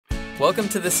Welcome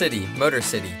to the city, Motor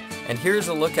City, and here's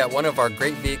a look at one of our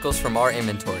great vehicles from our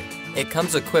inventory. It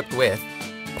comes equipped with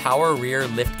power rear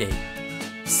liftgate,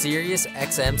 Sirius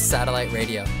XM satellite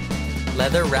radio,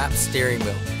 leather-wrapped steering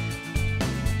wheel,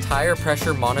 tire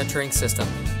pressure monitoring system,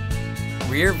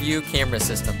 rear view camera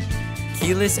system,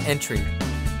 keyless entry.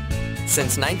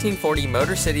 Since 1940,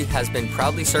 Motor City has been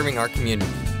proudly serving our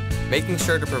community, making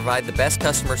sure to provide the best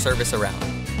customer service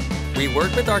around. We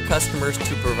work with our customers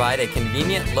to provide a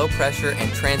convenient, low-pressure,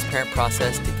 and transparent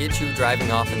process to get you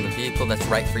driving off in the vehicle that's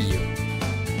right for you.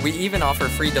 We even offer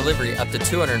free delivery up to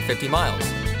 250 miles.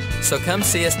 So come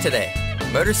see us today.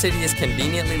 Motor City is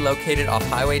conveniently located off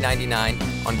Highway 99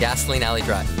 on Gasoline Alley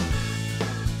Drive.